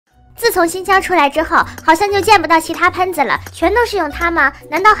自从新枪出来之后，好像就见不到其他喷子了，全都是用它吗？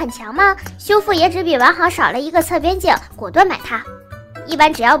难道很强吗？修复也只比完好少了一个侧边镜，果断买它。一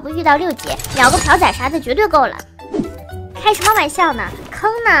般只要不遇到6级，秒个朴仔啥的绝对够了。开什么玩笑呢？坑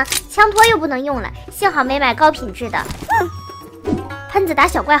呢？枪托又不能用了，幸好没买高品质的。喷子打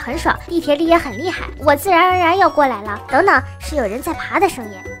小怪很爽，地铁里也很厉害，我自然而然要过来了。等等，是有人在爬的声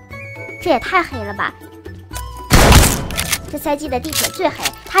音，这也太黑了吧！这赛季的地铁最黑，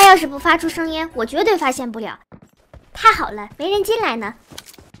他要是不发出声音，我绝对发现不了。太好了，没人进来呢，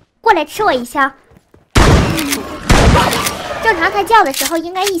过来吃我一枪。正常他叫的时候，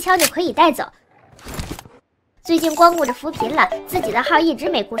应该一枪就可以带走。最近光顾着扶贫了，自己的号一直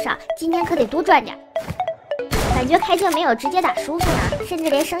没顾上，今天可得多赚点。感觉开镜没有直接打舒服呢，甚至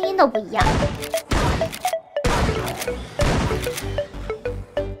连声音都不一样。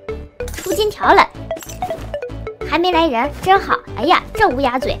出金条了，还没来人，真好。哎呀，这乌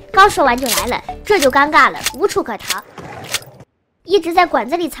鸦嘴，刚说完就来了，这就尴尬了，无处可逃。一直在管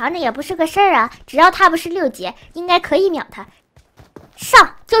子里藏着也不是个事儿啊，只要他不是6级，应该可以秒他。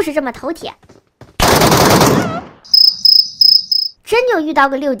上，就是这么头铁。真就遇到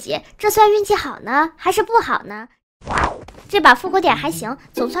个6级，这算运气好呢，还是不好呢？这把复活点还行，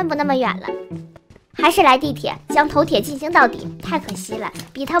总算不那么远了。还是来地铁，将头铁进行到底，太可惜了，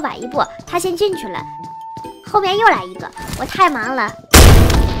比他晚一步，他先进去了。后面又来一个，我太忙了。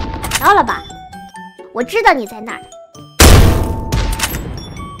打到了吧？我知道你在那儿，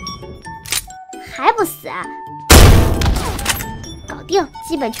还不死啊？搞定，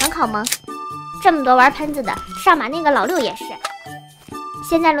基本全靠蒙。这么多玩喷子的，上马那个老6也是。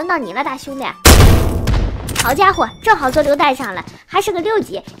现在轮到你了，大兄弟！好家伙，正好做榴弹上了，还是个6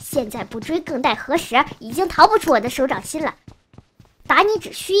级。现在不追更待何时？已经逃不出我的手掌心了。打你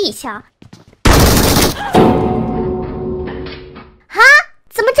只需1枪。啊？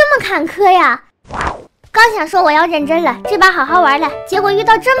怎么这么坎坷呀？刚想说我要认真了，这把好好玩了，结果遇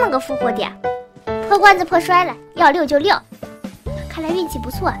到这么个复活点，破罐子破摔了，要6就6。看来运气不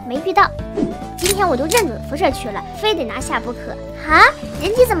错，没遇到。今天我就认准辐射区了，非得拿下不可。啊，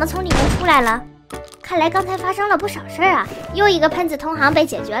人机怎么从里面出来了？看来刚才发生了不少事儿啊！又一个喷子同行被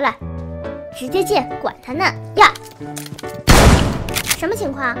解决了，直接进，管他呢呀！什么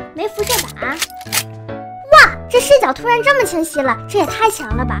情况？没辐射板？哇，这视角突然这么清晰了，这也太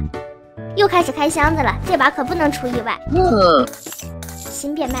强了吧！又开始开箱子了，这把可不能出意外。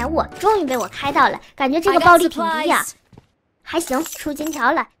新变卖物终于被我开到了，感觉这个暴力挺低呀。还行，出金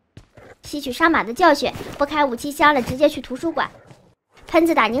条了。吸取上马的教训，不开武器箱了，直接去图书馆。喷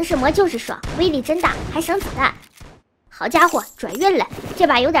子打凝视膜就是爽，威力真大，还省子弹。好家伙，转运了，这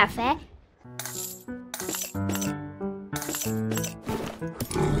把有点肥。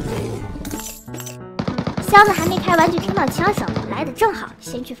箱子还没开完就听到枪声，来的正好，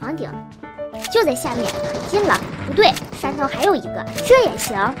先去房顶。就在下面，近了。不对，山头还有一个，这也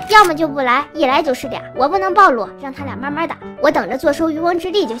行。要么就不来，一来就是俩。我不能暴露，让他俩慢慢打，我等着坐收渔翁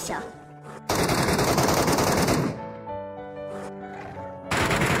之利就行。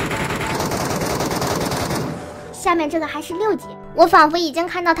下面这个还是6级，我仿佛已经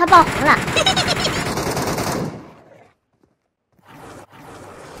看到他爆红了。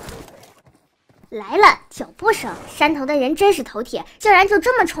来了，脚步声，山头的人真是头铁，竟然就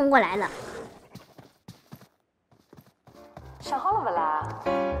这么冲过来了。上号了不啦？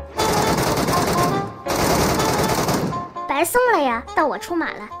白送了呀，到我出马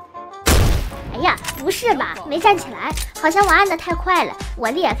了。哎呀，不是吧？没站起来，好像我按的太快了。我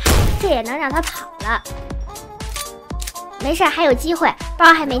裂开，这也能让他跑了。没事，还有机会，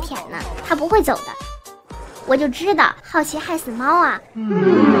包还没舔呢，他不会走的。我就知道，好奇害死猫啊！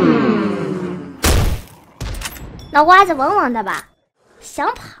脑瓜子嗡嗡的吧？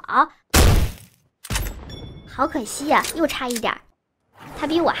想跑，好可惜呀，又差一点。他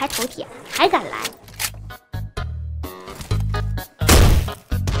比我还头铁，还敢来。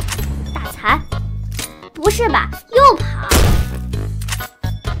大残，不是吧？又跑！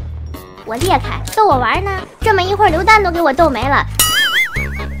我裂开，逗我玩呢？这么一会儿榴弹都给我逗没了。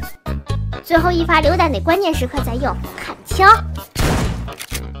最后一发榴弹得关键时刻再用，砍枪。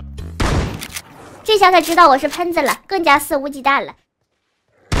这下才知道我是喷子了，更加肆无忌惮了。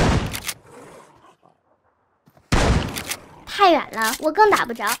太远了，我更打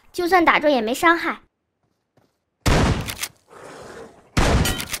不着，就算打中也没伤害。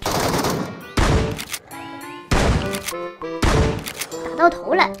打到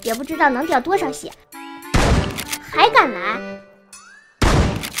头了，也不知道能掉多少血，还敢来！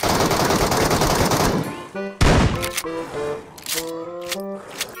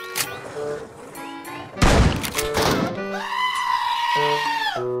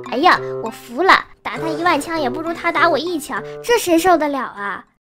哎呀，我服了，打他1万枪也不如他打我1枪，这谁受得了啊？